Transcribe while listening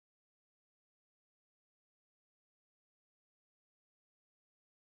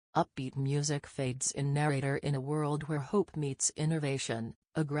Upbeat music fades in narrator. In a world where hope meets innovation,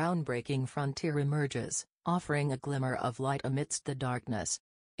 a groundbreaking frontier emerges, offering a glimmer of light amidst the darkness.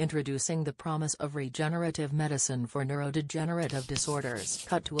 Introducing the promise of regenerative medicine for neurodegenerative disorders.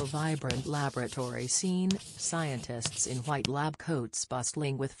 Cut to a vibrant laboratory scene, scientists in white lab coats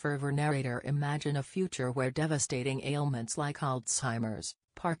bustling with fervor. Narrator: imagine a future where devastating ailments like Alzheimer's,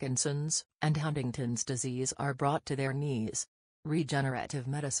 Parkinson's, and Huntington's disease are brought to their knees. Regenerative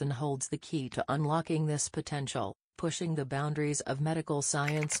medicine holds the key to unlocking this potential, pushing the boundaries of medical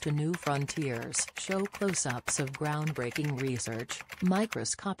science to new frontiers. Show close-ups of groundbreaking research,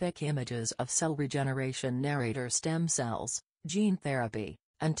 microscopic images of cell regeneration. Narrator: stem cells, gene therapy,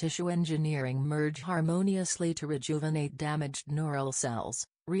 and tissue engineering merge harmoniously to rejuvenate damaged neural cells,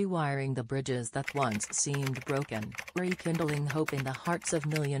 rewiring the bridges that once seemed broken, rekindling hope in the hearts of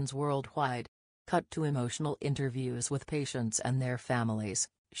millions worldwide. Cut to emotional interviews with patients and their families,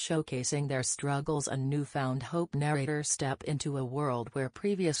 showcasing their struggles and newfound hope. Narrator: step into a world where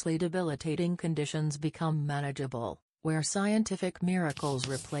previously debilitating conditions become manageable, where scientific miracles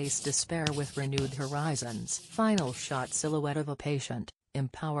replace despair with renewed horizons. Final shot: silhouette of a patient,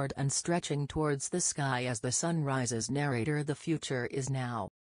 empowered and stretching towards the sky as the sun rises. Narrator: the future is now.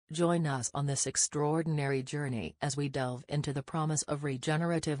 Join us on this extraordinary journey as we delve into the promise of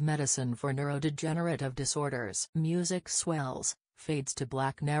regenerative medicine for neurodegenerative disorders. Music swells, fades to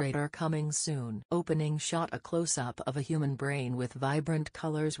black. Narrator: coming soon. Opening shot: a close-up of a human brain with vibrant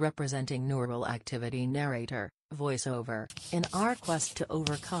colors representing neural activity. Narrator: voiceover: in our quest to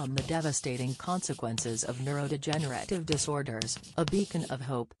overcome the devastating consequences of neurodegenerative disorders, a beacon of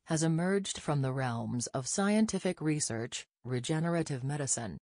hope has emerged from the realms of scientific research, regenerative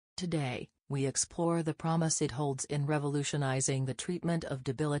medicine. Today, we explore the promise it holds in revolutionizing the treatment of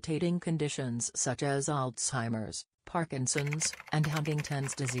debilitating conditions such as Alzheimer's, Parkinson's, and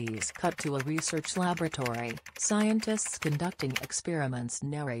Huntington's disease. Cut to a research laboratory, scientists conducting experiments.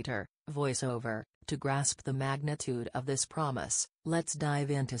 Narrator: voiceover: to grasp the magnitude of this promise, let's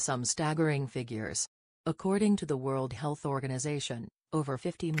dive into some staggering figures. According to the World Health Organization, over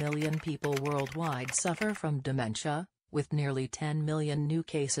 50 million people worldwide suffer from dementia, with nearly 10 million new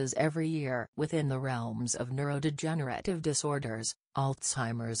cases every year. Within the realms of neurodegenerative disorders,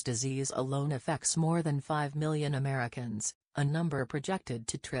 Alzheimer's disease alone affects more than 5 million Americans, a number projected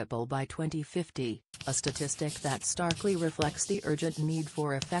to triple by 2050, a statistic that starkly reflects the urgent need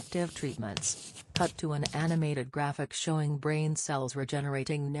for effective treatments. Cut to an animated graphic showing brain cells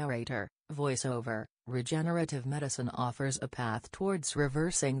regenerating. Narrator: voiceover: regenerative medicine offers a path towards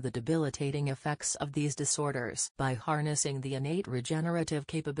reversing the debilitating effects of these disorders. By harnessing the innate regenerative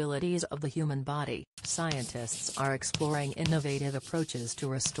capabilities of the human body, scientists are exploring innovative approaches to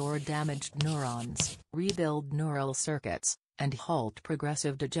restore damaged neurons, rebuild neural circuits, and halt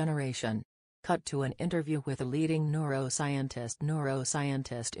progressive degeneration. Cut to an interview with a leading neuroscientist: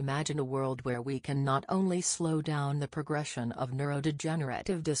 imagine a world where we can not only slow down the progression of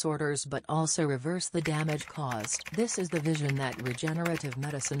neurodegenerative disorders but also reverse the damage caused. This is the vision that regenerative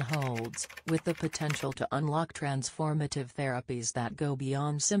medicine holds, with the potential to unlock transformative therapies that go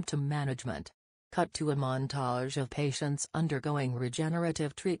beyond symptom management. Cut to a montage of patients undergoing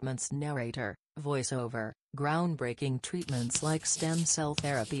regenerative treatments. Narrator: voiceover: groundbreaking treatments like stem cell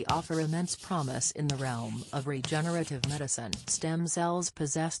therapy offer immense promise in the realm of regenerative medicine. Stem cells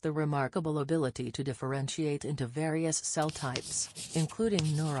possess the remarkable ability to differentiate into various cell types,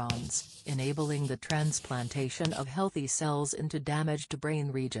 including neurons, enabling the transplantation of healthy cells into damaged brain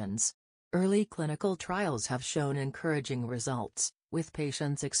regions. Early clinical trials have shown encouraging results, with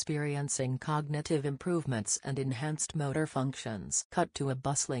patients experiencing cognitive improvements and enhanced motor functions. Cut to a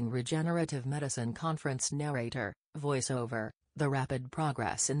bustling regenerative medicine conference. Narrator: voiceover: the rapid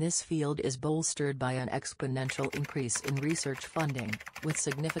progress in this field is bolstered by an exponential increase in research funding, with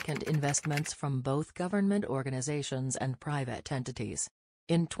significant investments from both government organizations and private entities.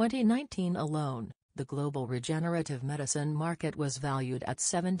 In 2019 alone, the global regenerative medicine market was valued at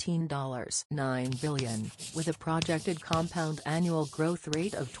 $17.9 billion, with a projected compound annual growth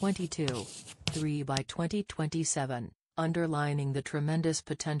rate of 22.3% by 2027, underlining the tremendous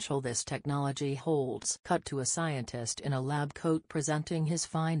potential this technology holds. Cut to a scientist in a lab coat presenting his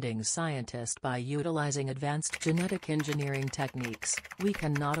findings. Scientist: by utilizing advanced genetic engineering techniques, we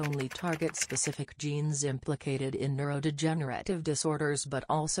can not only target specific genes implicated in neurodegenerative disorders but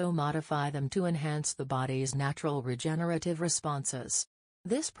also modify them to enhance the body's natural regenerative responses.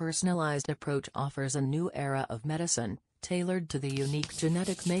 This personalized approach offers a new era of medicine, tailored to the unique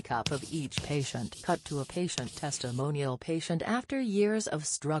genetic makeup of each patient. Cut to a patient testimonial. Patient: after years of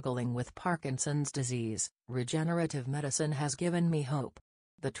struggling with Parkinson's disease, regenerative medicine has given me hope.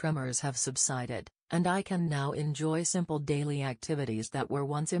 The tremors have subsided, and I can now enjoy simple daily activities that were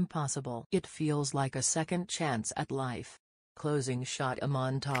once impossible. It feels like a second chance at life. Closing shot: a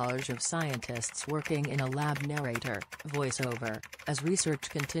montage of scientists working in a lab. Narrator, voiceover. As research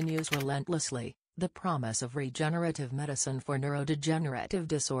continues relentlessly, the promise of regenerative medicine for neurodegenerative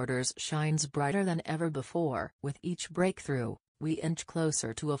disorders shines brighter than ever before. With each breakthrough, we inch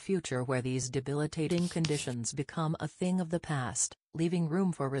closer to a future where these debilitating conditions become a thing of the past, leaving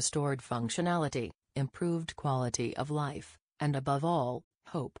room for restored functionality, improved quality of life, and above all,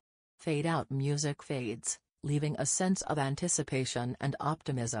 hope. Fade out. Music fades, leaving a sense of anticipation and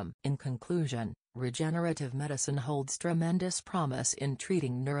optimism. In conclusion, regenerative medicine holds tremendous promise in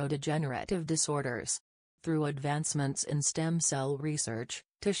treating neurodegenerative disorders. Through advancements in stem cell research,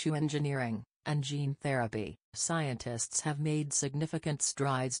 tissue engineering, and gene therapy, scientists have made significant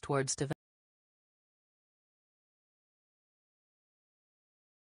strides towards developing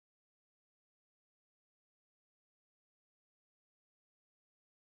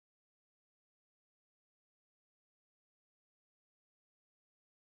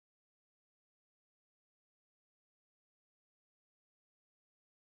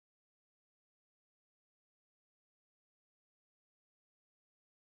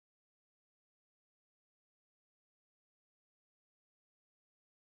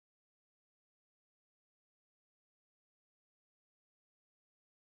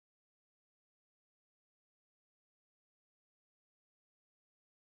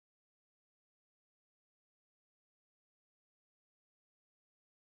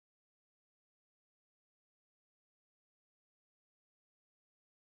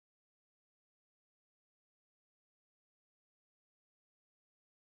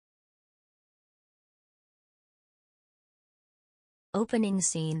Opening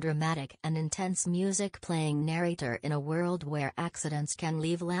scene: dramatic and intense music playing. Narrator: in a world where accidents can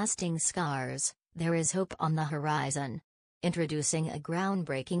leave lasting scars, there is hope on the horizon. Introducing a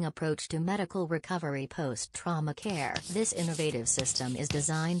groundbreaking approach to medical recovery post-trauma care. This innovative system is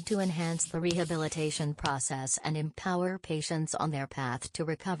designed to enhance the rehabilitation process and empower patients on their path to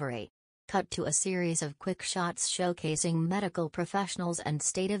recovery. Cut to a series of quick shots showcasing medical professionals and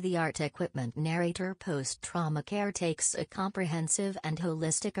state-of-the-art equipment. Narrator: post-trauma care takes a comprehensive and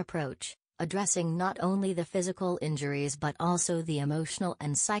holistic approach, addressing not only the physical injuries but also the emotional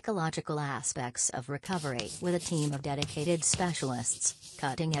and psychological aspects of recovery. With a team of dedicated specialists,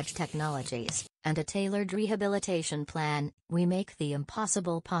 cutting-edge technologies, and a tailored rehabilitation plan, we make the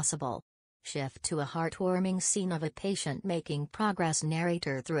impossible possible. Shift to a heartwarming scene of a patient making progress.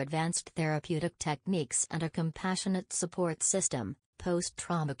 Narrator: through advanced therapeutic techniques and a compassionate support system,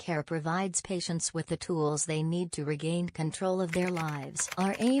 post-trauma care provides patients with the tools they need to regain control of their lives.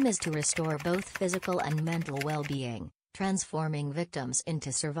 Our aim is to restore both physical and mental well-being, transforming victims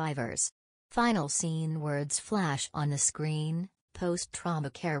into survivors. Final scene: words flash on the screen. Post-trauma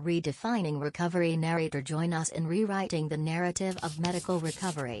care redefining recovery. Narrator: join us in rewriting the narrative of medical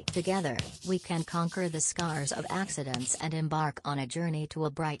recovery. Together, we can conquer the scars of accidents and embark on a journey to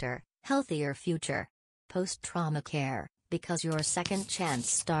a brighter, healthier future. Post-trauma care, because your second chance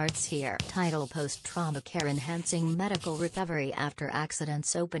starts here. Title: Post-trauma care enhancing medical recovery after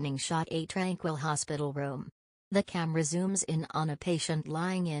accidents. Opening shot: a tranquil hospital room. The camera zooms in on a patient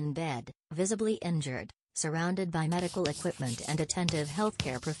lying in bed, visibly injured, surrounded by medical equipment and attentive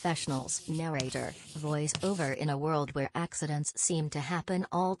healthcare professionals. Narrator: voice over. In a world where accidents seem to happen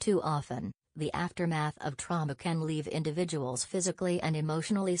all too often, the aftermath of trauma can leave individuals physically and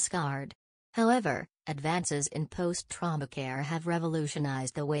emotionally scarred. However, advances in post-trauma care have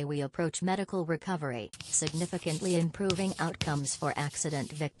revolutionized the way we approach medical recovery, significantly improving outcomes for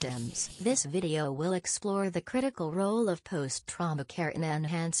accident victims. This video will explore the critical role of post-trauma care in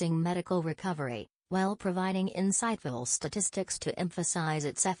enhancing medical recovery, while providing insightful statistics to emphasize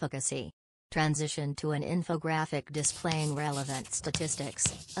its efficacy. Transition to an infographic displaying relevant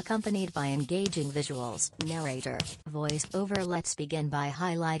statistics, accompanied by engaging visuals. Narrator: voice over. Let's begin by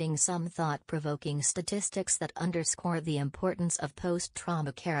highlighting some thought-provoking statistics that underscore the importance of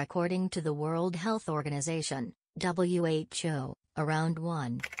post-trauma care. According to the World Health Organization, WHO, around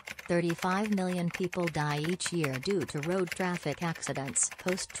 1.35 million people die each year due to road traffic accidents.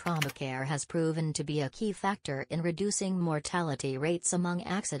 Post-trauma care has proven to be a key factor in reducing mortality rates among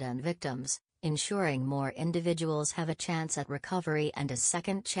accident victims, ensuring more individuals have a chance at recovery and a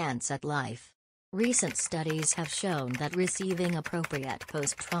second chance at life. Recent studies have shown that receiving appropriate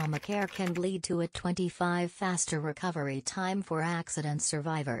post-trauma care can lead to a 25% faster recovery time for accident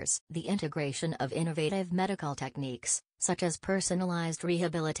survivors. The integration of innovative medical techniques, such as personalized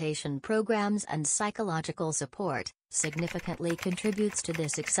rehabilitation programs and psychological support, significantly contributes to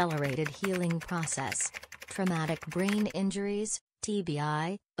this accelerated healing process. Traumatic brain injuries,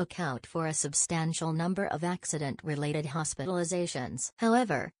 TBI, account for a substantial number of accident-related hospitalizations.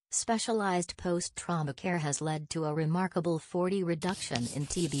 However, specialized post-trauma care has led to a remarkable 40% reduction in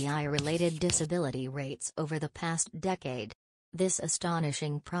TBI-related disability rates over the past decade. This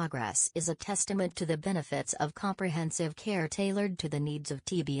astonishing progress is a testament to the benefits of comprehensive care tailored to the needs of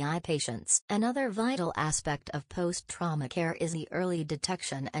TBI patients. Another vital aspect of post-trauma care is the early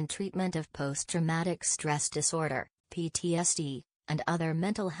detection and treatment of post-traumatic stress disorder, PTSD, and other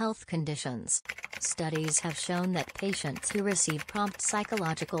mental health conditions. Studies have shown that patients who receive prompt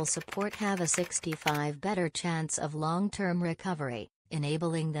psychological support have a 65% better chance of long-term recovery,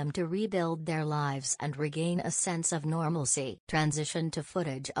 enabling them to rebuild their lives and regain a sense of normalcy. Transition to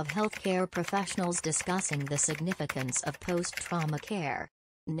footage of healthcare professionals discussing the significance of post-trauma care.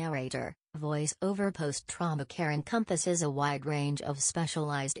 Narrator, voice-over. Post-trauma care encompasses a wide range of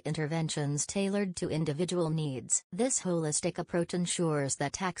specialized interventions tailored to individual needs. This holistic approach ensures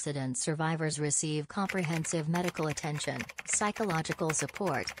that accident survivors receive comprehensive medical attention, psychological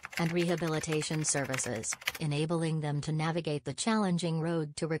support, and rehabilitation services, enabling them to navigate the challenging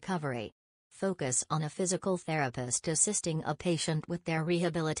road to recovery. Focus on a physical therapist assisting a patient with their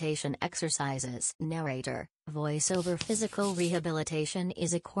rehabilitation exercises. Narrator, voiceover. Physical rehabilitation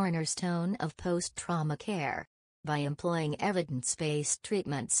is a cornerstone of post-trauma care. By employing evidence-based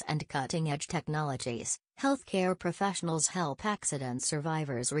treatments and cutting-edge technologies, healthcare professionals help accident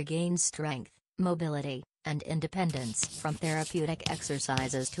survivors regain strength, mobility, and independence. From therapeutic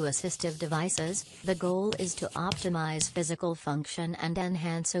exercises to assistive devices, the goal is to optimize physical function and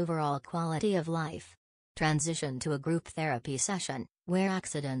enhance overall quality of life. Transition to a group therapy session, where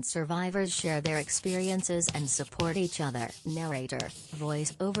accident survivors share their experiences and support each other. Narrator,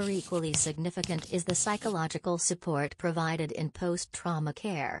 voice-over. Equally significant is the psychological support provided in post-trauma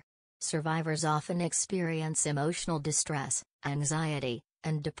care. Survivors often experience emotional distress, anxiety,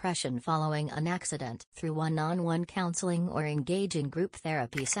 and depression following an accident. Through one-on-one counseling or engaging group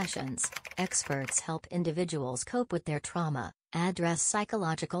therapy sessions, experts help individuals cope with their trauma, address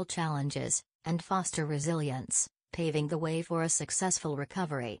psychological challenges, and foster resilience, paving the way for a successful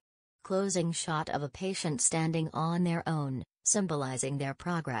recovery. Closing shot of a patient standing on their own, symbolizing their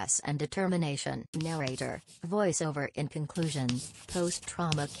progress and determination. Narrator, voiceover. In conclusion,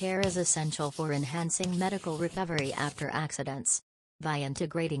 post-trauma care is essential for enhancing medical recovery after accidents. By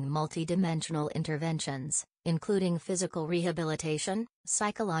integrating multidimensional interventions, including physical rehabilitation,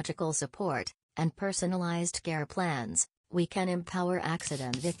 psychological support, and personalized care plans, we can empower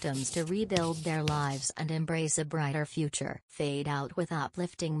accident victims to rebuild their lives and embrace a brighter future. Fade out with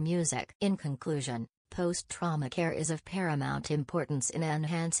uplifting music. In conclusion, post-trauma care is of paramount importance in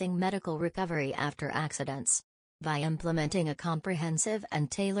enhancing medical recovery after accidents. By implementing a comprehensive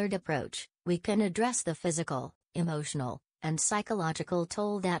and tailored approach, we can address the physical, emotional, and psychological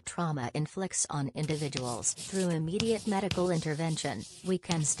toll that trauma inflicts on individuals. Through immediate medical intervention, we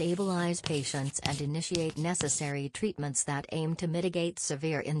can stabilize patients and initiate necessary treatments that aim to mitigate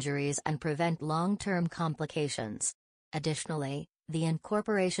severe injuries and prevent long-term complications. Additionally, the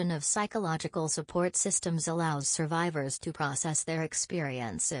incorporation of psychological support systems allows survivors to process their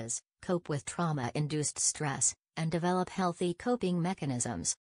experiences, cope with trauma-induced stress, and develop healthy coping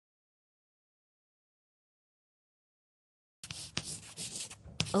mechanisms.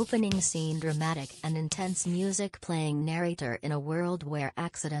 Opening scene. Dramatic and intense music playing. Narrator. In a world where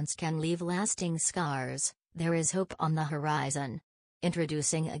accidents can leave lasting scars, there is hope on the horizon.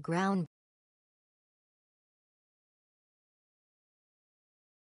 Introducing a ground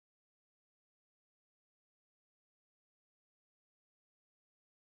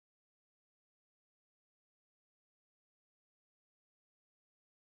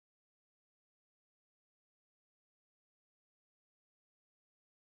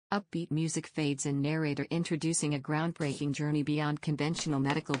Upbeat music fades in. Narrator. Introducing a groundbreaking journey beyond conventional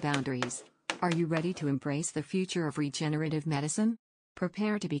medical boundaries. Are you ready to embrace the future of regenerative medicine?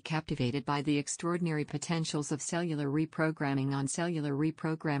 Prepare to be captivated by the extraordinary potentials of cellular reprogramming. On Cellular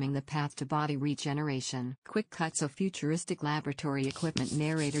Reprogramming, the path to body regeneration. Quick cuts of futuristic laboratory equipment.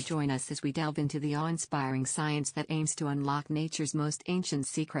 Narrator. Join us as we delve into the awe-inspiring science that aims to unlock nature's most ancient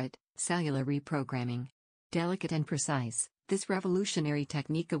secret, cellular reprogramming. Delicate and precise, this revolutionary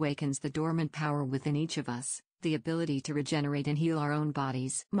technique awakens the dormant power within each of us, the ability to regenerate and heal our own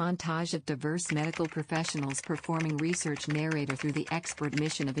bodies. Montage of diverse medical professionals performing research. Narrator. Through the expert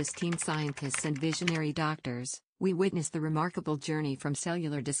mission of his team scientists and visionary doctors, we witness the remarkable journey from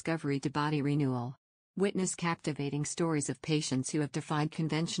cellular discovery to body renewal. Witness captivating stories of patients who have defied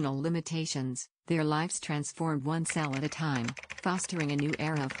conventional limitations, their lives transformed one cell at a time, fostering a new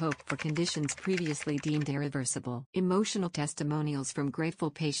era of hope for conditions previously deemed irreversible. Emotional testimonials from grateful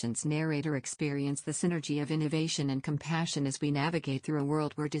patients. Narrator. Experience the synergy of innovation and compassion as we navigate through a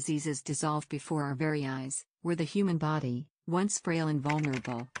world where diseases dissolve before our very eyes, where the human body, once frail and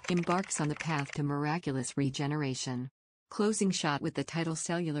vulnerable, embarks on the path to miraculous regeneration. Closing shot with the title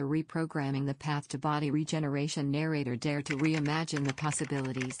Cellular Reprogramming: The Path to Body Regeneration. Narrator. Dare to reimagine the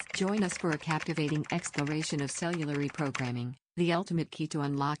possibilities. Join us for a captivating exploration of cellular reprogramming, the ultimate key to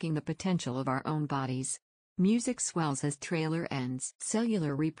unlocking the potential of our own bodies. Music swells as trailer ends.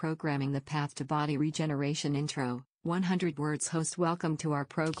 Cellular Reprogramming: The Path to Body Regeneration. Intro. 100 Words. Host. Welcome to our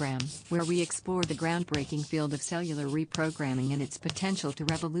program, where we explore the groundbreaking field of cellular reprogramming and its potential to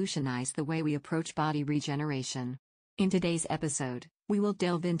revolutionize the way we approach body regeneration. In today's episode, we will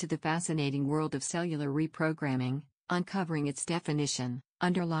delve into the fascinating world of cellular reprogramming, uncovering its definition,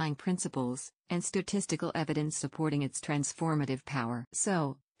 underlying principles, and statistical evidence supporting its transformative power.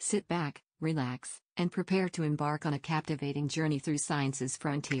 So, sit back, relax, and prepare to embark on a captivating journey through science's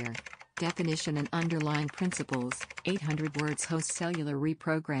frontier. Definition and underlying principles. 800 Words. Host. Cellular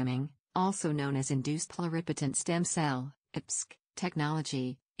reprogramming, also known as induced pluripotent stem cell (IPSC)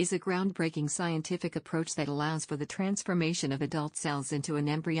 technology, is a groundbreaking scientific approach that allows for the transformation of adult cells into an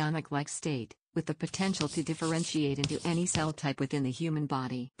embryonic-like state, with the potential to differentiate into any cell type within the human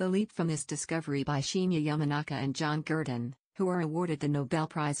body. The leap from this discovery by Shinya Yamanaka and John Gurdon, who were awarded the Nobel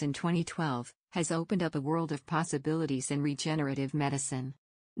Prize in 2012, has opened up a world of possibilities in regenerative medicine.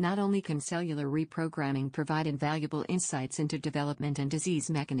 Not only can cellular reprogramming provide invaluable insights into development and disease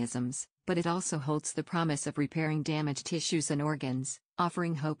mechanisms, but it also holds the promise of repairing damaged tissues and organs,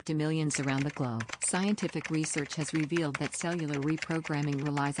 offering hope to millions around the globe. Scientific research has revealed that cellular reprogramming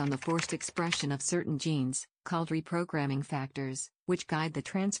relies on the forced expression of certain genes, called reprogramming factors, which guide the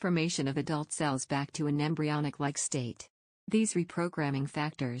transformation of adult cells back to an embryonic-like state. These reprogramming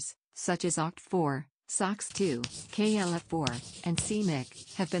factors, such as OCT4, SOX2, KLF4, and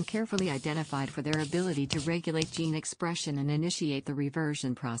c-MYC, have been carefully identified for their ability to regulate gene expression and initiate the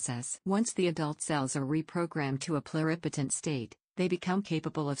reversion process. Once the adult cells are reprogrammed to a pluripotent state, they become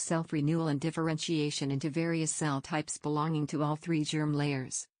capable of self-renewal and differentiation into various cell types belonging to all three germ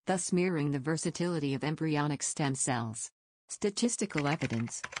layers, thus mirroring the versatility of embryonic stem cells. Statistical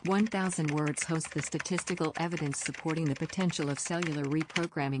evidence. 1,000 Words. Host. The statistical evidence supporting the potential of cellular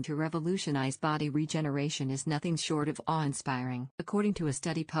reprogramming to revolutionize body regeneration is nothing short of awe-inspiring. According to a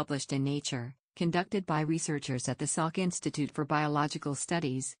study published in Nature, conducted by researchers at the Salk Institute for Biological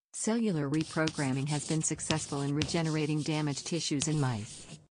Studies, cellular reprogramming has been successful in regenerating damaged tissues in mice.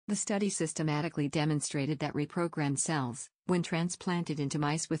 The study systematically demonstrated that reprogrammed cells, when transplanted into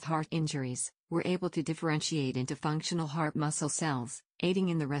mice with heart injuries, were able to differentiate into functional heart muscle cells, aiding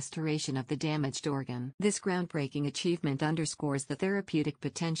in the restoration of the damaged organ. This groundbreaking achievement underscores the therapeutic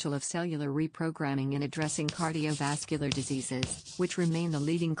potential of cellular reprogramming in addressing cardiovascular diseases, which remain the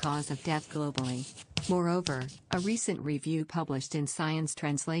leading cause of death globally. Moreover, a recent review published in Science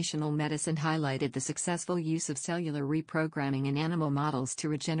Translational Medicine highlighted the successful use of cellular reprogramming in animal models to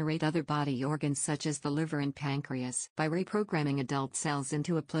regenerate other body organs such as the liver and pancreas. By reprogramming adult cells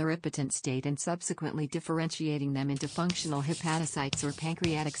into a pluripotent state and subsequently differentiating them into functional hepatocytes or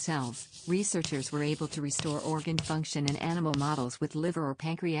pancreatic cells, researchers were able to restore organ function in animal models with liver or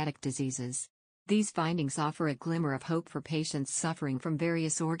pancreatic diseases. These findings offer a glimmer of hope for patients suffering from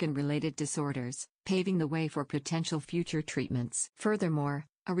various organ-related disorders, paving the way for potential future treatments. Furthermore,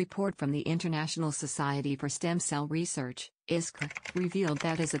 a report from the International Society for Stem Cell Research, ISCR, revealed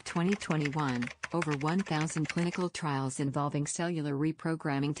that as of 2021, over 1,000 clinical trials involving cellular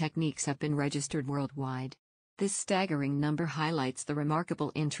reprogramming techniques have been registered worldwide. This staggering number highlights the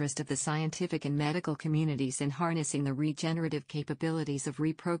remarkable interest of the scientific and medical communities in harnessing the regenerative capabilities of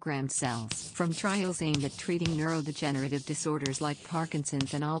reprogrammed cells. From trials aimed at treating neurodegenerative disorders like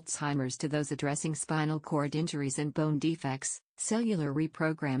Parkinson's and Alzheimer's to those addressing spinal cord injuries and bone defects, cellular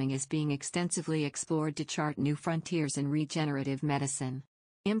reprogramming is being extensively explored to chart new frontiers in regenerative medicine.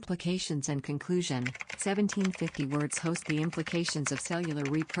 Implications and conclusion. 1750 Words. Host. The implications of cellular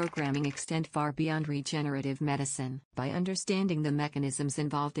reprogramming extend far beyond regenerative medicine. By understanding the mechanisms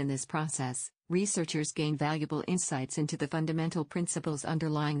involved in this process, researchers gain valuable insights into the fundamental principles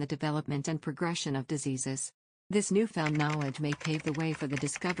underlying the development and progression of diseases. This newfound knowledge may pave the way for the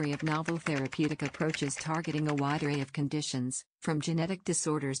discovery of novel therapeutic approaches targeting a wide array of conditions, from genetic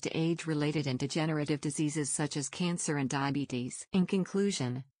disorders to age-related and degenerative diseases such as cancer and diabetes. In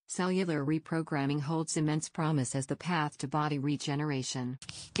conclusion, cellular reprogramming holds immense promise as the path to body regeneration.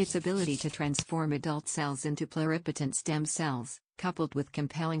 Its ability to transform adult cells into pluripotent stem cells, coupled with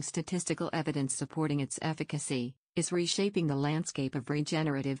compelling statistical evidence supporting its efficacy, is reshaping the landscape of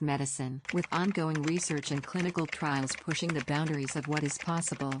regenerative medicine. With ongoing research and clinical trials pushing the boundaries of what is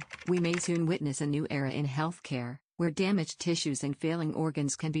possible, we may soon witness a new era in healthcare, where damaged tissues and failing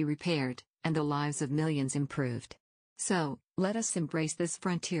organs can be repaired, and the lives of millions improved. So, let us embrace this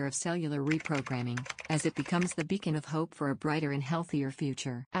frontier of cellular reprogramming, as it becomes the beacon of hope for a brighter and healthier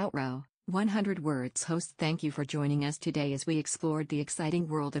future. Outrow 100 Words host, thank you for joining us today as we explored the exciting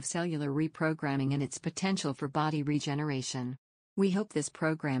world of cellular reprogramming and its potential for body regeneration. We hope this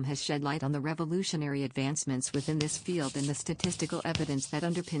program has shed light on the revolutionary advancements within this field and the statistical evidence that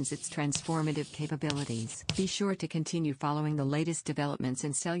underpins its transformative capabilities. Be sure to continue following the latest developments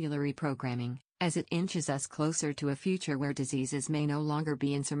in cellular reprogramming, as it inches us closer to a future where diseases may no longer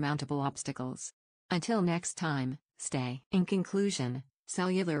be insurmountable obstacles. Until next time, stay. In conclusion,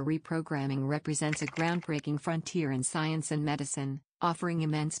 cellular reprogramming represents a groundbreaking frontier in science and medicine, offering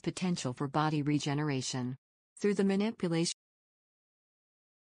immense potential for body regeneration. Through the manipulation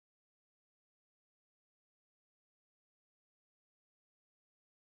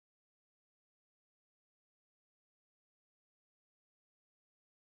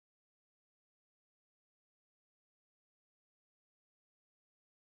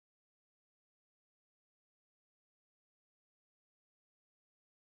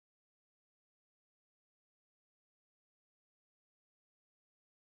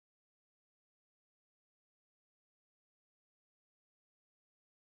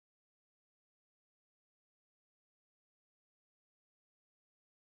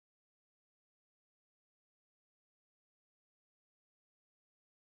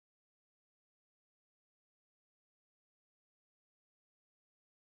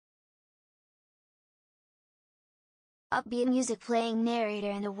Upbeat music playing,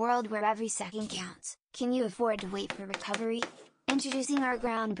 narrator in a world where every second counts. Can you afford to wait for recovery? Introducing our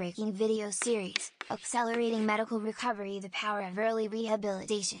groundbreaking video series, Accelerating Medical Recovery: The Power of Early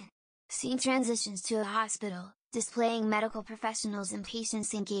Rehabilitation. Scene transitions to a hospital, displaying medical professionals and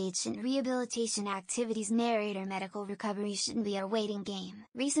patients engaged in rehabilitation activities. Narrator: medical recovery shouldn't be a waiting game.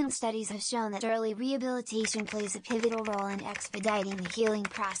 Recent studies have shown that early rehabilitation plays a pivotal role in expediting the healing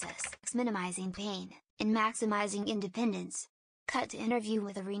process, minimizing pain, and maximizing independence. Cut to interview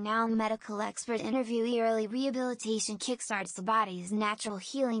with a renowned medical expert interviewee. Early rehabilitation kickstarts the body's natural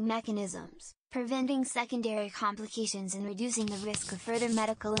healing mechanisms, preventing secondary complications and reducing the risk of further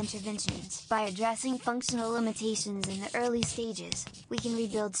medical interventions. By addressing functional limitations in the early stages, we can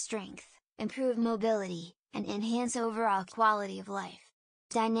rebuild strength, improve mobility, and enhance overall quality of life.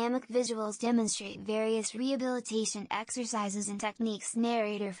 Dynamic visuals demonstrate various rehabilitation exercises and techniques.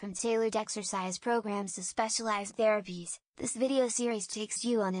 Narrator: from tailored exercise programs to specialized therapies, this video series takes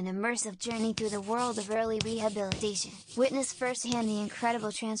you on an immersive journey through the world of early rehabilitation. Witness firsthand the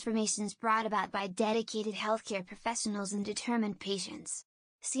incredible transformations brought about by dedicated healthcare professionals and determined patients.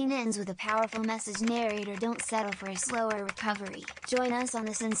 Scene ends with a powerful message. Narrator: don't settle for a slower recovery. Join us on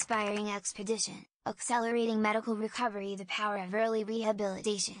this inspiring expedition, Accelerating Medical Recovery: The Power of Early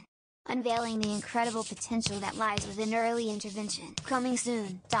Rehabilitation. Unveiling the incredible potential that lies within early intervention. Coming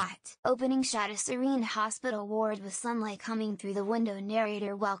soon. Opening shot: a serene hospital ward with sunlight coming through the window.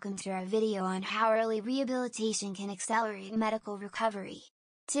 Narrator: welcome to our video on how early rehabilitation can accelerate medical recovery.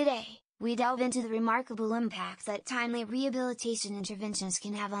 Today, we delve into the remarkable impact that timely rehabilitation interventions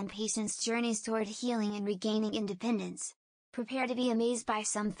can have on patients' journeys toward healing and regaining independence. Prepare to be amazed by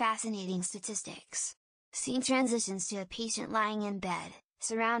some fascinating statistics. Scene transitions to a patient lying in bed,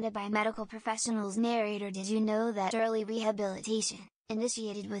 surrounded by medical professionals. Narrator: did you know that early rehabilitation,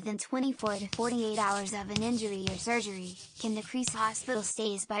 initiated within 24 to 48 hours of an injury or surgery, can decrease hospital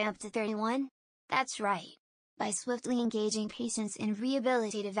stays by up to 31? That's right! By swiftly engaging patients in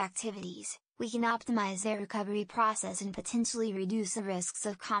rehabilitative activities, we can optimize their recovery process and potentially reduce the risks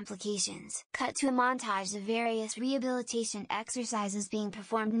of complications. Cut to a montage of various rehabilitation exercises being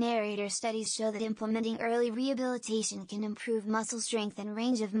performed. Narrator: studies show that implementing early rehabilitation can improve muscle strength and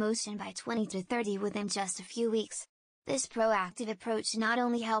range of motion by 20 to 30 within just a few weeks. This proactive approach not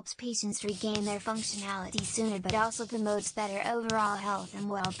only helps patients regain their functionality sooner but also promotes better overall health and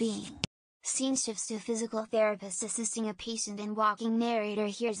well-being. Scene shifts to a physical therapist assisting a patient in walking. Narrator: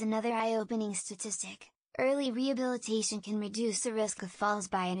 here's another eye-opening statistic. Early rehabilitation can reduce the risk of falls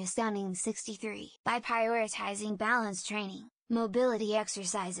by an astounding 63%. By prioritizing balance training, mobility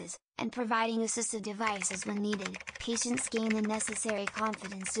exercises, and providing assistive devices when needed, patients gain the necessary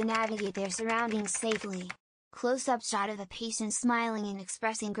confidence to navigate their surroundings safely. Close-up shot of a patient smiling and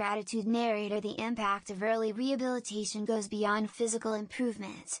expressing gratitude. Narrator. The impact of early rehabilitation goes beyond physical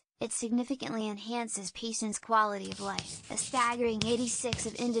improvements. It significantly enhances patients' quality of life. A staggering 86%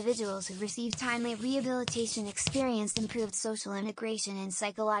 of individuals who received timely rehabilitation experienced improved social integration and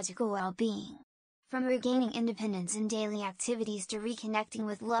psychological well-being. From regaining independence in daily activities to reconnecting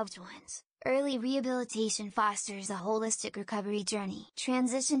with loved ones, early rehabilitation fosters a holistic recovery journey.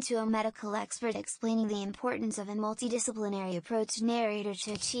 Transition to a medical expert explaining the importance of a multidisciplinary approach. Narrator.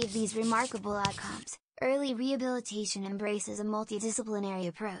 To achieve these remarkable outcomes, early rehabilitation embraces a multidisciplinary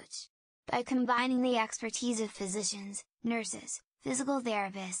approach. By combining the expertise of physicians, nurses, physical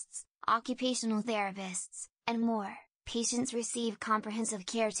therapists, occupational therapists, and more, patients receive comprehensive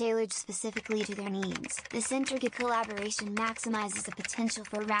care tailored specifically to their needs. This intricate collaboration maximizes the potential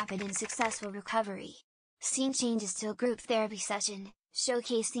for rapid and successful recovery. Scene changes to a group therapy session,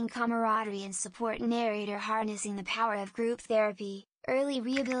 showcasing camaraderie and support. Narrator. Harnessing the power of group therapy, early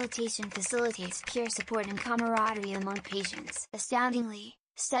rehabilitation facilitates peer support and camaraderie among patients. Astoundingly,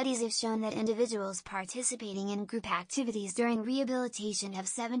 studies have shown that individuals participating in group activities during rehabilitation have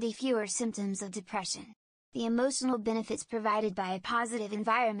 70% fewer symptoms of depression. The emotional benefits provided by a positive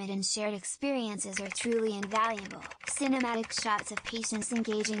environment and shared experiences are truly invaluable. Cinematic shots of patients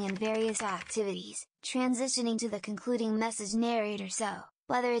engaging in various activities, transitioning to the concluding message. Narrator. So,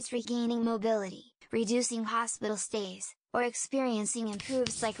 whether it's regaining mobility, reducing hospital stays, or experiencing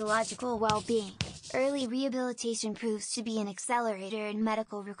improved psychological well-being, early rehabilitation proves to be an accelerator in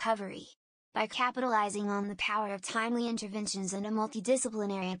medical recovery. By capitalizing on the power of timely interventions and a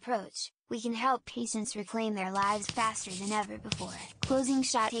multidisciplinary approach, we can help patients reclaim their lives faster than ever before. Closing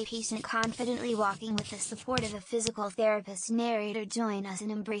shot. A patient confidently walking with the support of a physical therapist. Narrator. Join us in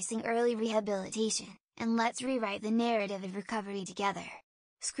embracing early rehabilitation, and let's rewrite the narrative of recovery together.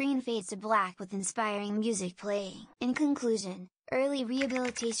 Screen fades to black with inspiring music playing. In conclusion, early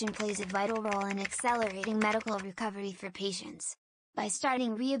rehabilitation plays a vital role in accelerating medical recovery for patients. By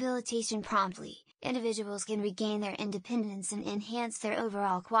starting rehabilitation promptly, individuals can regain their independence and enhance their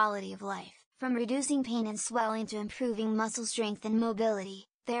overall quality of life. From reducing pain and swelling to improving muscle strength and mobility,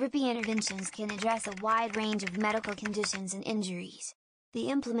 therapy interventions can address a wide range of medical conditions and injuries. The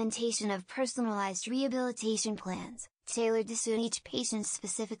implementation of personalized rehabilitation plans, tailored to suit each patient's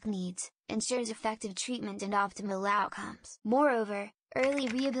specific needs, ensures effective treatment and optimal outcomes. Moreover, early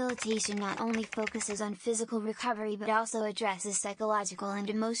rehabilitation not only focuses on physical recovery but also addresses psychological and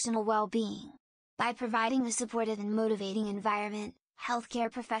emotional well-being. By providing a supportive and motivating environment,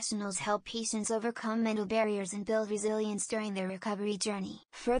 healthcare professionals help patients overcome mental barriers and build resilience during their recovery journey.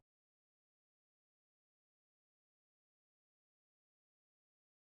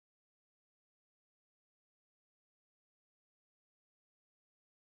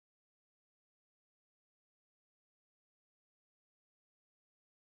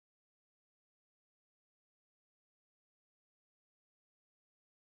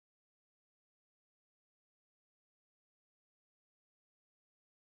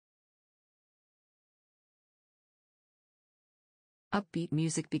 Upbeat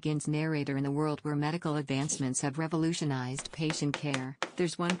music begins. Narrator. In a world where medical advancements have revolutionized patient care,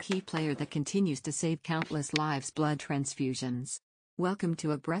 there's one key player that continues to save countless lives: blood transfusions. Welcome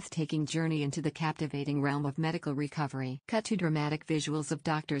to a breathtaking journey into the captivating realm of medical recovery. Cut to dramatic visuals of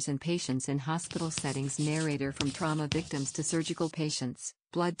doctors and patients in hospital settings. Narrator. From trauma victims to surgical patients,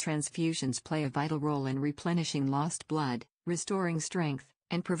 blood transfusions play a vital role in replenishing lost blood, restoring strength,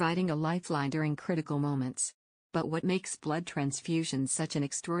 and providing a lifeline during critical moments. But what makes blood transfusions such an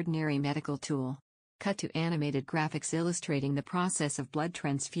extraordinary medical tool? Cut to animated graphics illustrating the process of blood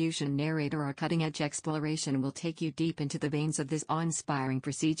transfusion. Narrator. Our cutting-edge exploration will take you deep into the veins of this awe-inspiring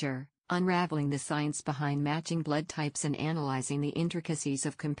procedure, unraveling the science behind matching blood types and analyzing the intricacies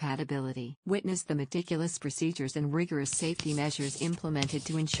of compatibility. Witness the meticulous procedures and rigorous safety measures implemented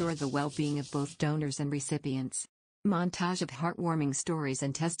to ensure the well-being of both donors and recipients. Montage of heartwarming stories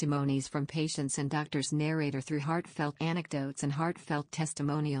and testimonies from patients and doctors. Narrator. Through heartfelt anecdotes and heartfelt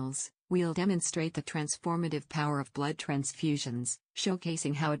testimonials, we'll demonstrate the transformative power of blood transfusions,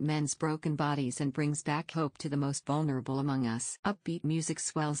 showcasing how it mends broken bodies and brings back hope to the most vulnerable among us. Upbeat music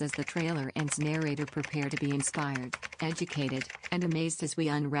swells as the trailer ends. Narrator. Prepare to be inspired, educated, and amazed as we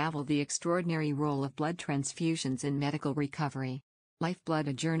unravel the extraordinary role of blood transfusions in medical recovery. Lifeblood: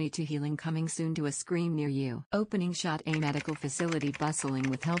 A Journey to Healing, coming soon to a screen near you. Opening shot: a medical facility bustling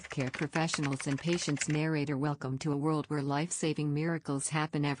with healthcare professionals and patients. Narrator: welcome to a world where life-saving miracles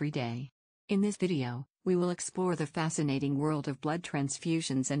happen every day. In this video, we will explore the fascinating world of blood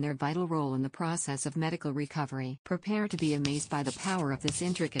transfusions and their vital role in the process of medical recovery. Prepare to be amazed by the power of this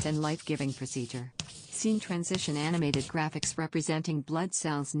intricate and life-giving procedure. Scene transition: animated graphics representing blood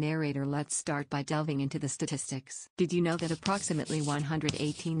cells. Narrator: let's start by delving into the statistics. Did you know that approximately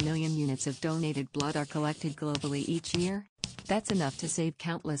 118 million units of donated blood are collected globally each year? That's enough to save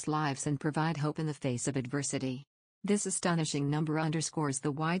countless lives and provide hope in the face of adversity. This astonishing number underscores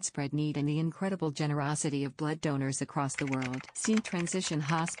the widespread need and the incredible generosity of blood donors across the world. Scene transition: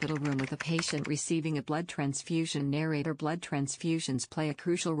 hospital room with a patient receiving a blood transfusion. Narrator: blood transfusions play a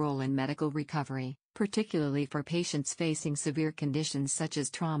crucial role in medical recovery, particularly for patients facing severe conditions such as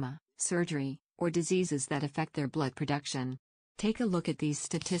trauma, surgery, or diseases that affect their blood production. Take a look at these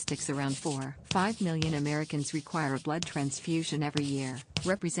statistics. Around 4.5 million Americans require a blood transfusion every year,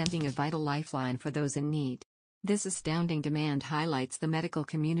 representing a vital lifeline for those in need. This astounding demand highlights the medical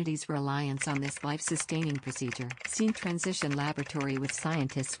community's reliance on this life-sustaining procedure. Scene transition: laboratory with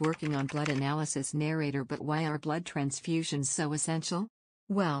scientists working on blood analysis. Narrator: but why are blood transfusions so essential?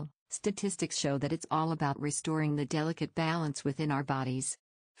 Well, statistics show that it's all about restoring the delicate balance within our bodies.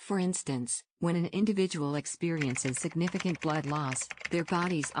 For instance, when an individual experiences significant blood loss, their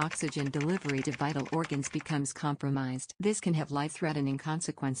body's oxygen delivery to vital organs becomes compromised. This can have life-threatening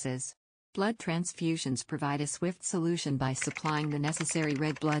consequences. Blood transfusions provide a swift solution by supplying the necessary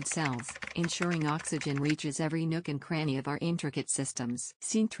red blood cells, ensuring oxygen reaches every nook and cranny of our intricate systems.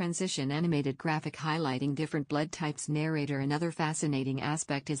 Scene transition: animated graphic highlighting different blood types. Narrator: another fascinating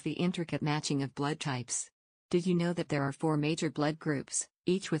aspect is the intricate matching of blood types. Did you know that there are 4 major blood groups,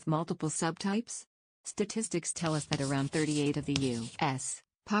 each with multiple subtypes? Statistics tell us that around 38% of the U.S.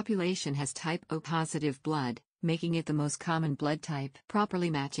 population has type O positive blood, making it the most common blood type. Properly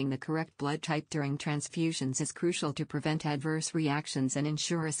matching the correct blood type during transfusions is crucial to prevent adverse reactions and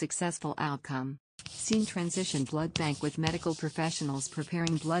ensure a successful outcome. Scene transition: blood bank with medical professionals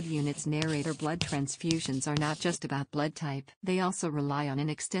preparing blood units. Narrator: blood transfusions are not just about blood type. They also rely on an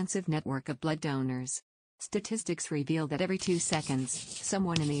extensive network of blood donors. Statistics reveal that every 2 seconds,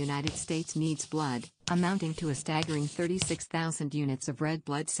 someone in the United States needs blood, amounting to a staggering 36,000 units of red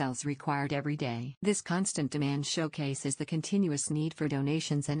blood cells required every day. This constant demand showcases the continuous need for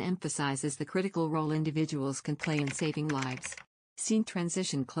donations and emphasizes the critical role individuals can play in saving lives. Scene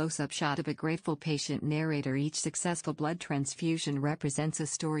transition: close-up shot of a grateful patient. Narrator: each successful blood transfusion represents a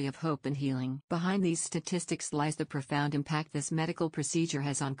story of hope and healing. Behind these statistics lies the profound impact this medical procedure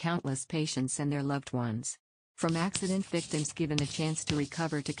has on countless patients and their loved ones. From accident victims given a chance to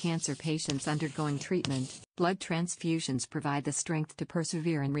recover to cancer patients undergoing treatment, blood transfusions provide the strength to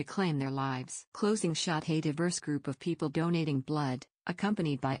persevere and reclaim their lives. Closing shot: a diverse group of people donating blood,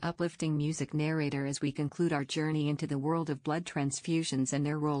 accompanied by uplifting music. Narrator: as we conclude our journey into the world of blood transfusions and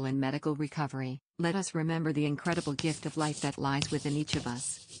their role in medical recovery, let us remember the incredible gift of life that lies within each of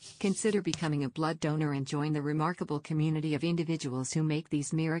us. Consider becoming a blood donor and join the remarkable community of individuals who make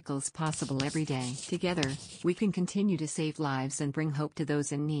these miracles possible every day. Together, we can continue to save lives and bring hope to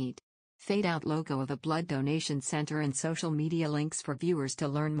those in need. Fade out logo of a blood donation center and social media links for viewers to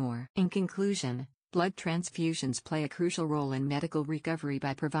learn more. In conclusion, blood transfusions play a crucial role in medical recovery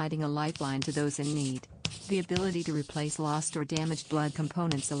by providing a lifeline to those in need. The ability to replace lost or damaged blood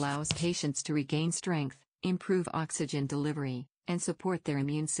components allows patients to regain strength, improve oxygen delivery, and support their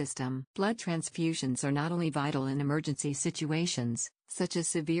immune system. Blood transfusions are not only vital in emergency situations, such as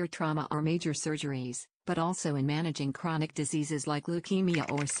severe trauma or major surgeries, but also in managing chronic diseases like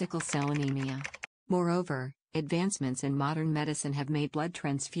leukemia or sickle cell anemia. Moreover, advancements in modern medicine have made blood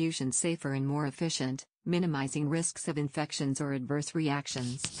transfusions safer and more efficient, minimizing risks of infections or adverse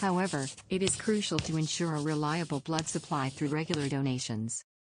reactions. However, it is crucial to ensure a reliable blood supply through regular donations.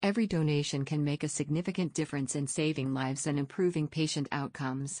 Every donation can make a significant difference in saving lives and improving patient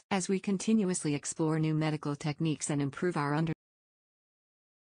outcomes. As we continuously explore new medical techniques and improve our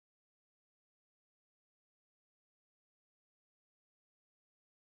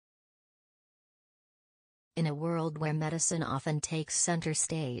In a world where medicine often takes center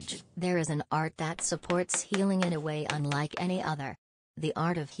stage, there is an art that supports healing in a way unlike any other. The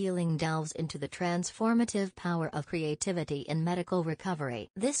art of healing delves into the transformative power of creativity in medical recovery.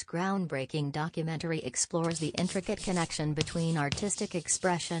 This groundbreaking documentary explores the intricate connection between artistic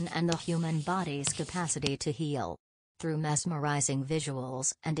expression and the human body's capacity to heal. Through mesmerizing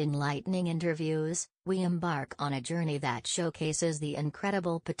visuals and enlightening interviews, we embark on a journey that showcases the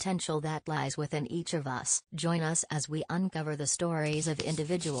incredible potential that lies within each of us. Join us as we uncover the stories of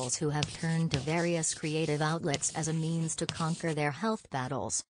individuals who have turned to various creative outlets as a means to conquer their health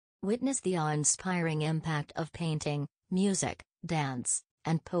battles. Witness the awe-inspiring impact of painting, music, dance,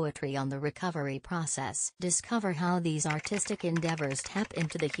 and poetry on the recovery process. Discover how these artistic endeavors tap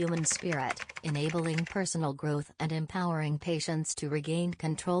into the human spirit, enabling personal growth and empowering patients to regain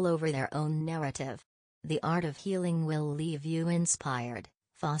control over their own narrative. The art of healing will leave you inspired,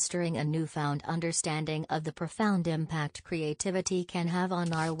 fostering a newfound understanding of the profound impact creativity can have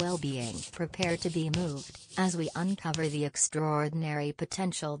on our well-being. Prepare to be moved as we uncover the extraordinary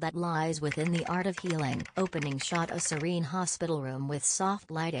potential that lies within the art of healing. Opening shot: a serene hospital room with soft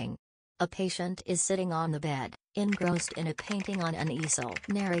lighting. A patient is sitting on the bed, engrossed in a painting on an easel.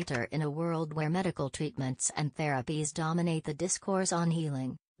 Narrator: in a world where medical treatments and therapies dominate the discourse on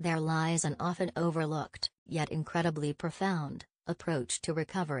healing, there lies an often overlooked, yet incredibly profound, approach to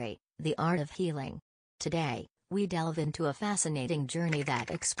recovery, the art of healing. Today, we delve into a fascinating journey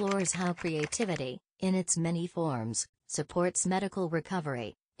that explores how creativity, in its many forms, supports medical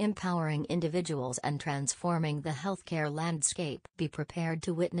recovery, empowering individuals and transforming the healthcare landscape. Be prepared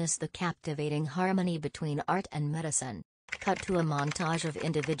to witness the captivating harmony between art and medicine. Cut to a montage of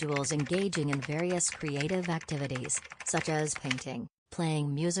individuals engaging in various creative activities, such as painting,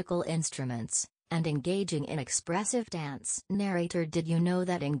 playing musical instruments, and engaging in expressive dance. Narrator: did you know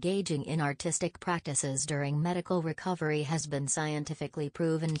that engaging in artistic practices during medical recovery has been scientifically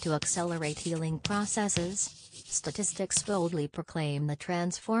proven to accelerate healing processes? Statistics boldly proclaim the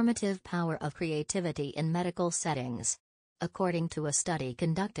transformative power of creativity in medical settings. According to a study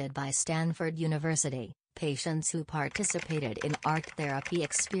conducted by Stanford University, patients who participated in art therapy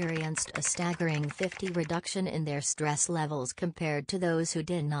experienced a staggering 50% reduction in their stress levels compared to those who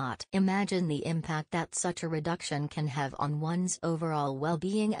did not. Imagine the impact that such a reduction can have on one's overall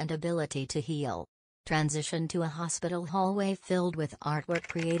well-being and ability to heal. Transition to a hospital hallway filled with artwork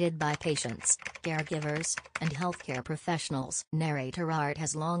created by patients, caregivers, and healthcare professionals. Narrator: art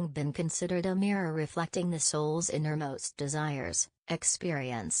has long been considered a mirror reflecting the soul's innermost desires,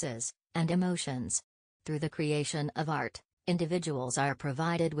 experiences, and emotions. Through the creation of art, individuals are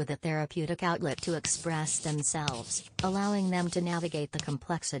provided with a therapeutic outlet to express themselves, allowing them to navigate the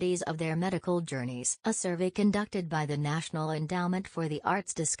complexities of their medical journeys. A survey conducted by the National Endowment for the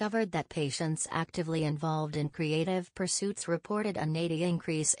Arts discovered that patients actively involved in creative pursuits reported an 80%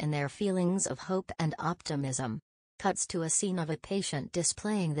 increase in their feelings of hope and optimism. Cuts to a scene of a patient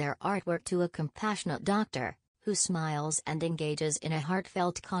displaying their artwork to a compassionate doctor, who smiles and engages in a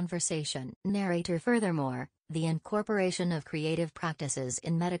heartfelt conversation. Narrator: furthermore, the incorporation of creative practices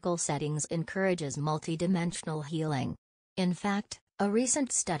in medical settings encourages multidimensional healing. In fact, a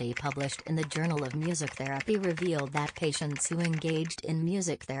recent study published in the Journal of Music Therapy revealed that patients who engaged in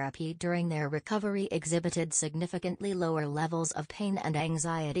music therapy during their recovery exhibited significantly lower levels of pain and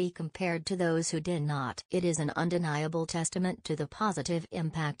anxiety compared to those who did not. It is an undeniable testament to the positive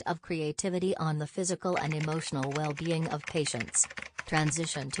impact of creativity on the physical and emotional well-being of patients.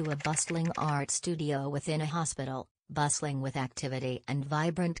 Transition to a bustling art studio within a hospital, bustling with activity and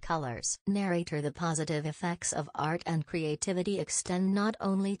vibrant colors. Narrator: the positive effects of art and creativity extend not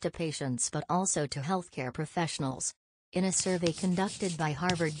only to patients but also to healthcare professionals. In a survey conducted by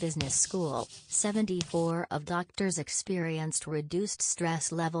Harvard Business School, 74% of doctors experienced reduced stress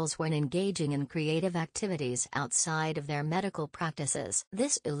levels when engaging in creative activities outside of their medical practices.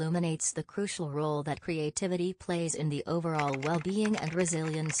 This illuminates the crucial role that creativity plays in the overall well-being and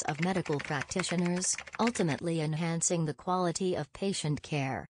resilience of medical practitioners, ultimately enhancing the quality of patient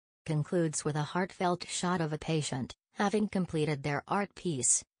care. Concludes with a heartfelt shot of a patient, having completed their art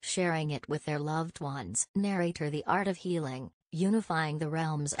piece, sharing it with their loved ones. Narrator: the art of healing, unifying the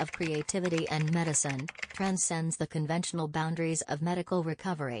realms of creativity and medicine, transcends the conventional boundaries of medical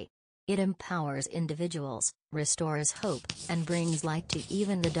recovery. It empowers individuals, restores hope, and brings light to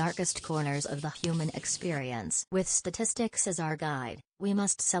even the darkest corners of the human experience. With statistics as our guide, we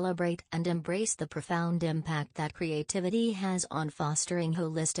must celebrate and embrace the profound impact that creativity has on fostering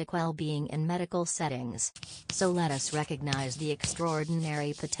holistic well-being in medical settings. So let us recognize the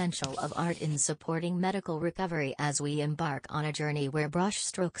extraordinary potential of art in supporting medical recovery as we embark on a journey where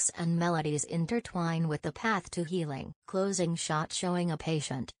brushstrokes and melodies intertwine with the path to healing. Closing shot showing a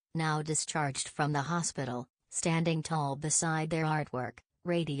patient, now discharged from the hospital, standing tall beside their artwork,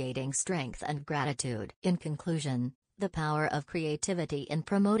 radiating strength and gratitude. In conclusion, the power of creativity in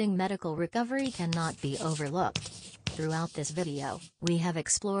promoting medical recovery cannot be overlooked. Throughout this video, we have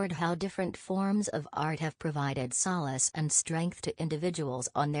explored how different forms of art have provided solace and strength to individuals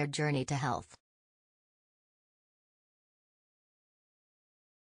on their journey to health.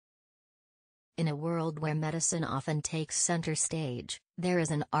 In a world where medicine often takes center stage, there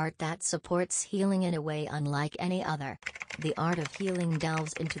is an art that supports healing in a way unlike any other. The art of healing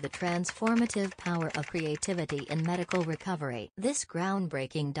delves into the transformative power of creativity in medical recovery. This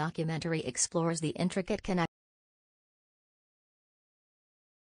groundbreaking documentary explores the intricate connection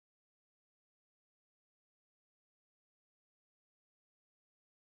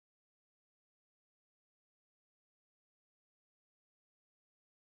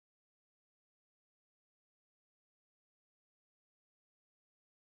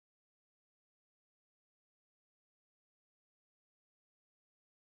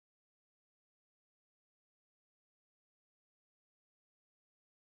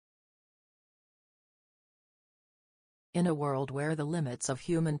In a world where the limits of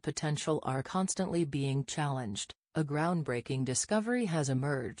human potential are constantly being challenged, a groundbreaking discovery has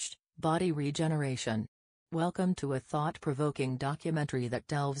emerged: body regeneration. Welcome to a thought-provoking documentary that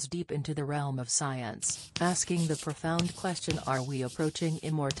delves deep into the realm of science, asking the profound question: are we approaching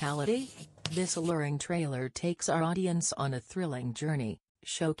immortality? This alluring trailer takes our audience on a thrilling journey,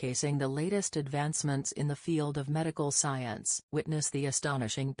 showcasing the latest advancements in the field of medical science. Witness the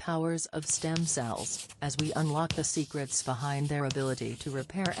astonishing powers of stem cells, as we unlock the secrets behind their ability to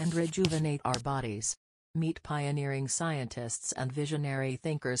repair and rejuvenate our bodies. Meet pioneering scientists and visionary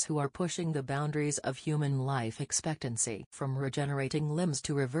thinkers who are pushing the boundaries of human life expectancy. From regenerating limbs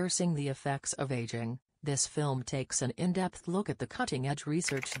to reversing the effects of aging, this film takes an in-depth look at the cutting-edge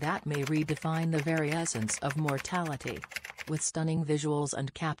research that may redefine the very essence of mortality. With stunning visuals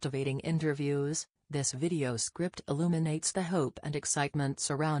and captivating interviews, this video script illuminates the hope and excitement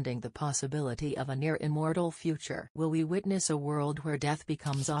surrounding the possibility of a near-immortal future. Will we witness a world where death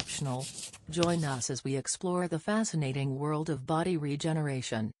becomes optional? Join us as we explore the fascinating world of body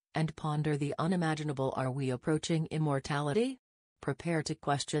regeneration, and ponder the unimaginable: are we approaching immortality? Prepare to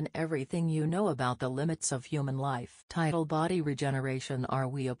question everything you know about the limits of human life. Title: Body Regeneration. Are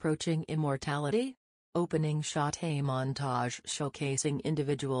we approaching immortality? Opening shot: a montage showcasing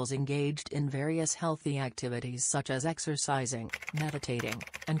individuals engaged in various healthy activities such as exercising, meditating,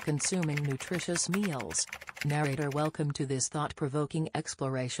 and consuming nutritious meals. Narrator: welcome to this thought-provoking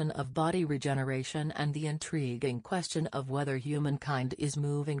exploration of body regeneration and the intriguing question of whether humankind is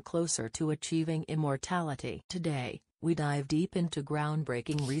moving closer to achieving immortality. Today, we dive deep into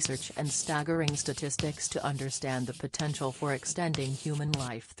groundbreaking research and staggering statistics to understand the potential for extending human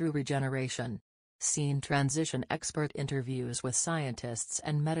life through regeneration. Scene transition: expert interviews with scientists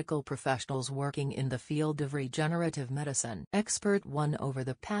and medical professionals working in the field of regenerative medicine. Expert 1: over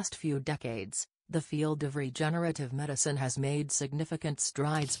the past few decades, the field of regenerative medicine has made significant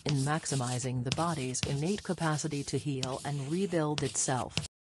strides in maximizing the body's innate capacity to heal and rebuild itself.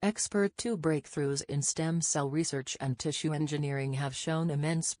 Expert 2: breakthroughs in stem cell research and tissue engineering have shown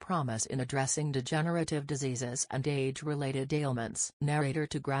immense promise in addressing degenerative diseases and age-related ailments. Narrator: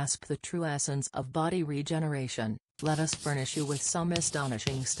 to grasp the true essence of body regeneration, let us furnish you with some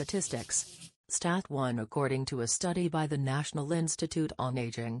astonishing statistics. Stat 1: according to a study by the National Institute on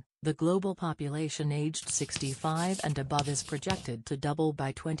Aging, the global population aged 65 and above is projected to double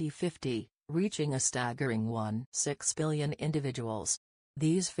by 2050, reaching a staggering 1.6 billion individuals.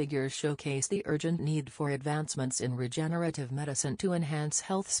 These figures showcase the urgent need for advancements in regenerative medicine to enhance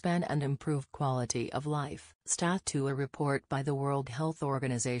health span and improve quality of life. Stat 2: a report by the World Health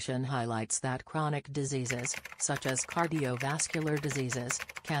Organization highlights that chronic diseases, such as cardiovascular diseases,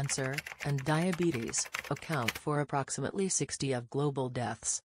 cancer, and diabetes, account for approximately 60% of global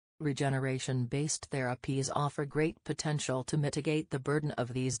deaths. Regeneration-based therapies offer great potential to mitigate the burden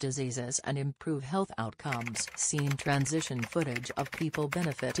of these diseases and improve health outcomes. Scene transition footage of people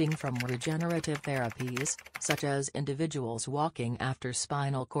benefiting from regenerative therapies, such as individuals walking after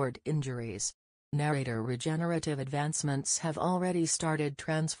spinal cord injuries. Narrator: regenerative advancements have already started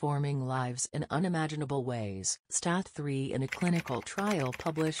transforming lives in unimaginable ways. Stat 3: in a clinical trial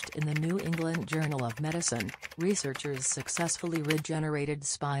published in the New England Journal of Medicine, researchers successfully regenerated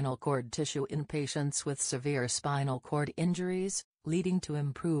spinal cord tissue in patients with severe spinal cord injuries, leading to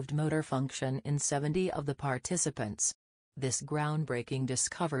improved motor function in 70 of the participants. This groundbreaking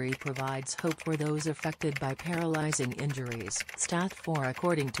discovery provides hope for those affected by paralyzing injuries. Stat 4: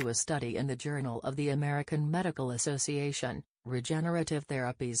 according to a study in the Journal of the American Medical Association, regenerative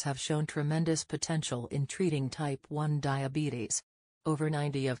therapies have shown tremendous potential in treating type 1 diabetes. Over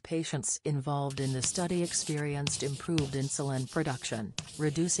 90 of patients involved in the study experienced improved insulin production,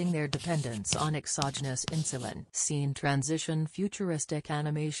 reducing their dependence on exogenous insulin. Scene transition: futuristic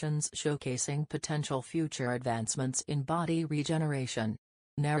animations showcasing potential future advancements in body regeneration.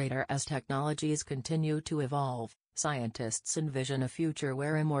 Narrator: as technologies continue to evolve, scientists envision a future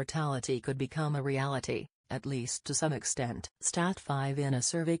where immortality could become a reality, at least to some extent. Stat 5: in a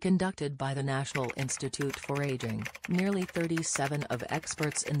survey conducted by the National Institute for Aging, nearly 37% of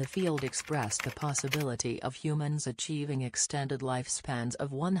experts in the field expressed the possibility of humans achieving extended lifespans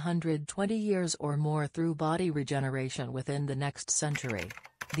of 120 years or more through body regeneration within the next century.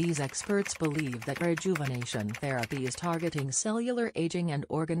 These experts believe that rejuvenation therapies targeting cellular aging and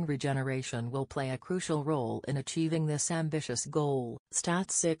organ regeneration will play a crucial role in achieving this ambitious goal. Stat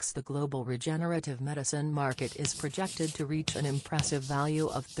 6: the global regenerative medicine market is projected to reach an impressive value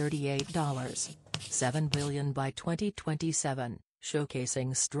of $38.7 billion by 2027.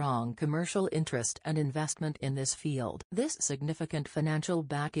 Showcasing strong commercial interest and investment in this field. This significant financial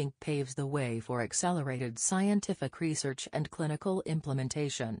backing paves the way for accelerated scientific research and clinical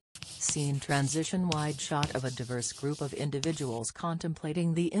implementation. Scene transition: wide shot of a diverse group of individuals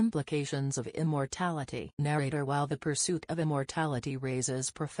contemplating the implications of immortality. Narrator: while the pursuit of immortality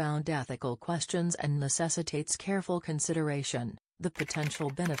raises profound ethical questions and necessitates careful consideration, the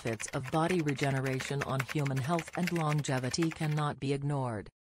potential benefits of body regeneration on human health and longevity cannot be ignored.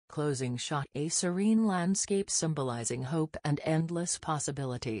 Closing shot: a serene landscape symbolizing hope and endless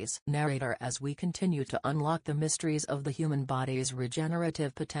possibilities. Narrator: as we continue to unlock the mysteries of the human body's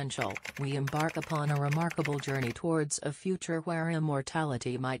regenerative potential, we embark upon a remarkable journey towards a future where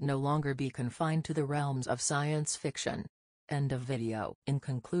immortality might no longer be confined to the realms of science fiction. End of video. In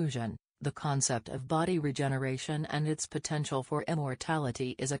conclusion, the concept of body regeneration and its potential for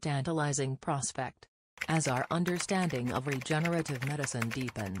immortality is a tantalizing prospect. As our understanding of regenerative medicine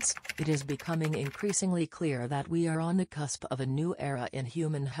deepens, it is becoming increasingly clear that we are on the cusp of a new era in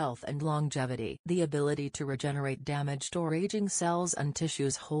human health and longevity. The ability to regenerate damaged or aging cells and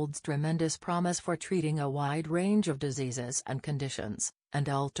tissues holds tremendous promise for treating a wide range of diseases and conditions, and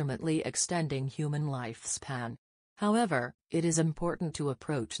ultimately extending human lifespan. However, it is important to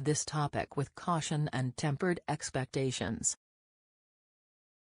approach this topic with caution and tempered expectations.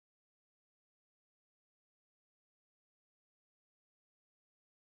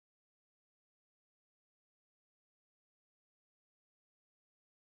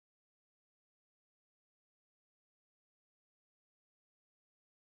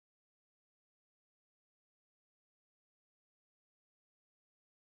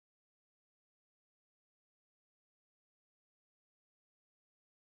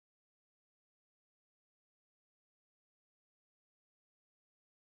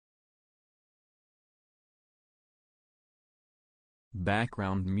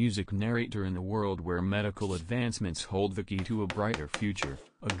 Background music. Narrator: in a world where medical advancements hold the key to a brighter future,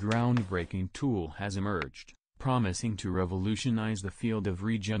 a groundbreaking tool has emerged, promising to revolutionize the field of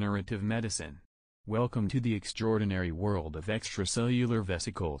regenerative medicine. Welcome to the extraordinary world of extracellular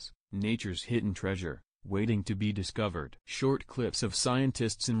vesicles, nature's hidden treasure, waiting to be discovered. Short clips of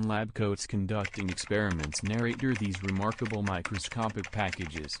scientists in lab coats conducting experiments. Narrator: these remarkable microscopic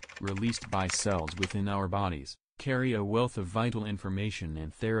packages, released by cells within our bodies, carry a wealth of vital information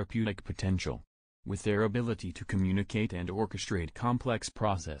and therapeutic potential. With their ability to communicate and orchestrate complex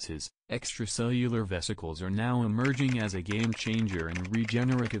processes, extracellular vesicles are now emerging as a game-changer in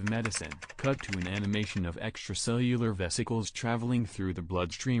regenerative medicine. Cut to an animation of extracellular vesicles traveling through the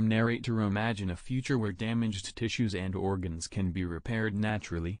bloodstream. Narrator: imagine a future where damaged tissues and organs can be repaired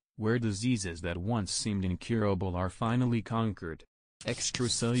naturally, where diseases that once seemed incurable are finally conquered.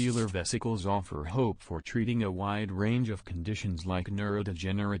 Extracellular vesicles offer hope for treating a wide range of conditions like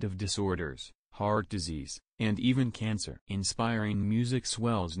neurodegenerative disorders, heart disease, and even cancer. Inspiring music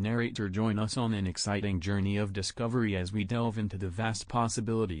swells. Narrator: join us on an exciting journey of discovery as we delve into the vast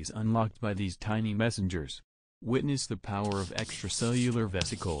possibilities unlocked by these tiny messengers. Witness the power of extracellular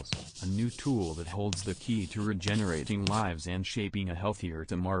vesicles, a new tool that holds the key to regenerating lives and shaping a healthier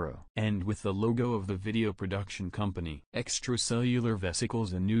tomorrow. And with the logo of the video production company. Extracellular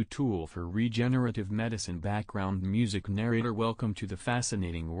vesicles, a new tool for regenerative medicine. Background music. Narrator: welcome to the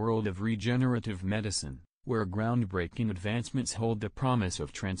fascinating world of regenerative medicine, where groundbreaking advancements hold the promise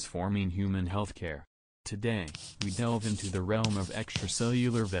of transforming human healthcare. Today, we delve into the realm of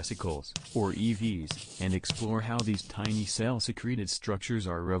extracellular vesicles, or EVs, and explore how these tiny cell-secreted structures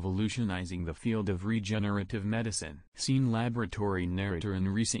are revolutionizing the field of regenerative medicine. Scene laboratory. Narrator: in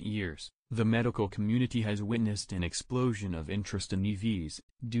recent years, The medical community has witnessed an explosion of interest in EVs,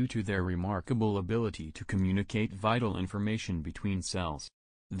 due to their remarkable ability to communicate vital information between cells.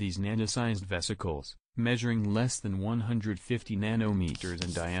 These nano-sized vesicles, measuring less than 150 nanometers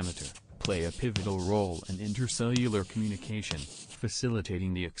in diameter, play a pivotal role in intercellular communication,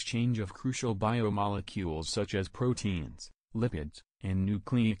 facilitating the exchange of crucial biomolecules such as proteins, lipids, and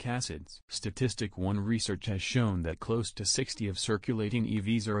nucleic acids. Statistic 1 research has shown that close to 60 of circulating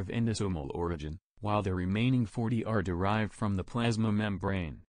EVs are of endosomal origin, while the remaining 40 are derived from the plasma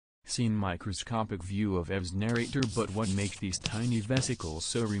membrane. Seen microscopic view of EV's narrator. But what makes these tiny vesicles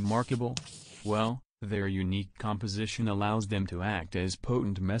so remarkable? Well, their unique composition allows them to act as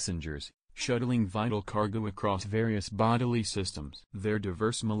potent messengers, shuttling vital cargo across various bodily systems. Their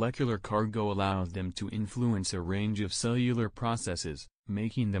diverse molecular cargo allows them to influence a range of cellular processes,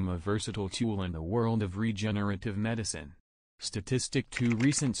 making them a versatile tool in the world of regenerative medicine. Statistic 2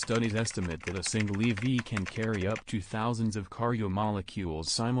 recent studies estimate that a single EV can carry up to thousands of cargo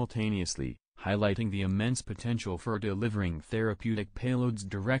molecules simultaneously, highlighting the immense potential for delivering therapeutic payloads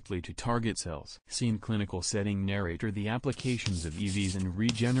directly to target cells. Seen clinical setting narrator. The applications of EVs in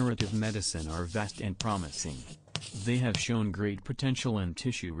regenerative medicine are vast and promising. They have shown great potential in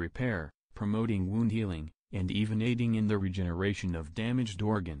tissue repair, promoting wound healing, and even aiding in the regeneration of damaged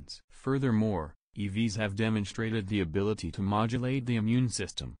organs. Furthermore, EVs have demonstrated the ability to modulate the immune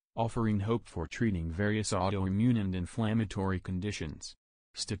system, offering hope for treating various autoimmune and inflammatory conditions.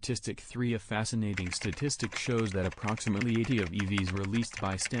 Statistic 3 A fascinating statistic shows that approximately 80 of EVs released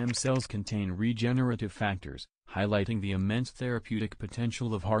by stem cells contain regenerative factors, highlighting the immense therapeutic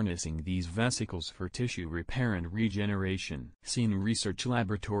potential of harnessing these vesicles for tissue repair and regeneration. Seen research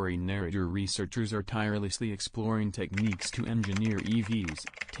laboratory narrator. Researchers are tirelessly exploring techniques to engineer EVs,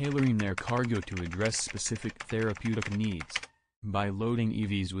 tailoring their cargo to address specific therapeutic needs. By loading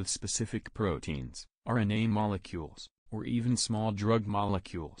EVs with specific proteins, RNA molecules, or even small drug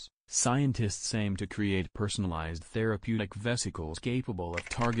molecules, scientists aim to create personalized therapeutic vesicles capable of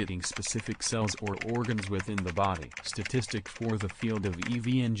targeting specific cells or organs within the body. Statistic 4 The field of EV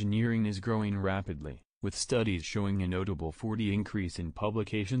engineering is growing rapidly, with studies showing a notable 40% increase in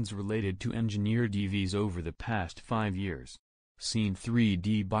publications related to engineered EVs over the past 5 years. Seen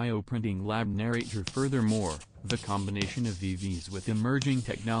 3D bioprinting lab narrator. Furthermore, the combination of EVs with emerging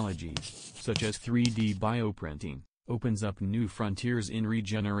technologies, such as 3D bioprinting, opens up new frontiers in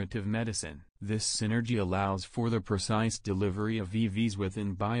regenerative medicine. This synergy allows for the precise delivery of EVs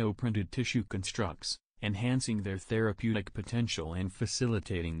within bioprinted tissue constructs, enhancing their therapeutic potential and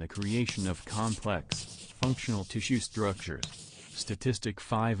facilitating the creation of complex, functional tissue structures. Statistic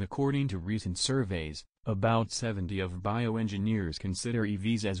 5 According to recent surveys, about 70 of bioengineers consider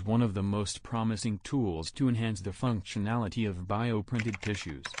EVs as one of the most promising tools to enhance the functionality of bioprinted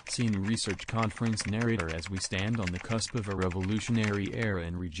tissues. Seen research conference narrator. As we stand on the cusp of a revolutionary era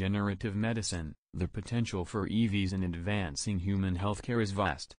in regenerative medicine, the potential for EVs in advancing human healthcare is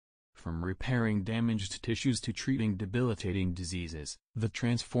vast. From repairing damaged tissues to treating debilitating diseases, the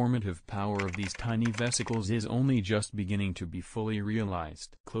transformative power of these tiny vesicles is only just beginning to be fully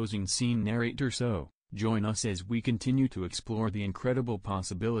realized. Closing scene narrator. So, join us as we continue to explore the incredible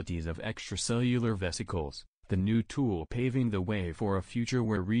possibilities of extracellular vesicles, the new tool paving the way for a future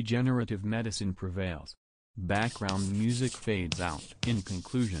where regenerative medicine prevails. Background music fades out. In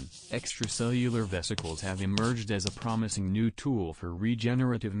conclusion, extracellular vesicles have emerged as a promising new tool for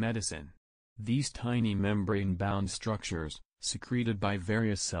regenerative medicine. These tiny membrane-bound structures, secreted by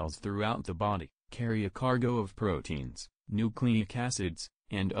various cells throughout the body, carry a cargo of proteins, nucleic acids,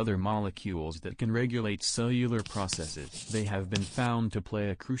 and other molecules that can regulate cellular processes. They have been found to play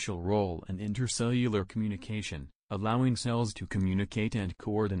a crucial role in intercellular communication, allowing cells to communicate and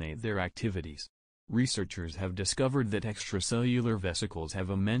coordinate their activities. Researchers have discovered that extracellular vesicles have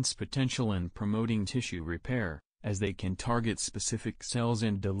immense potential in promoting tissue repair, as they can target specific cells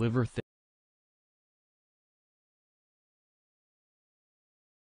and deliver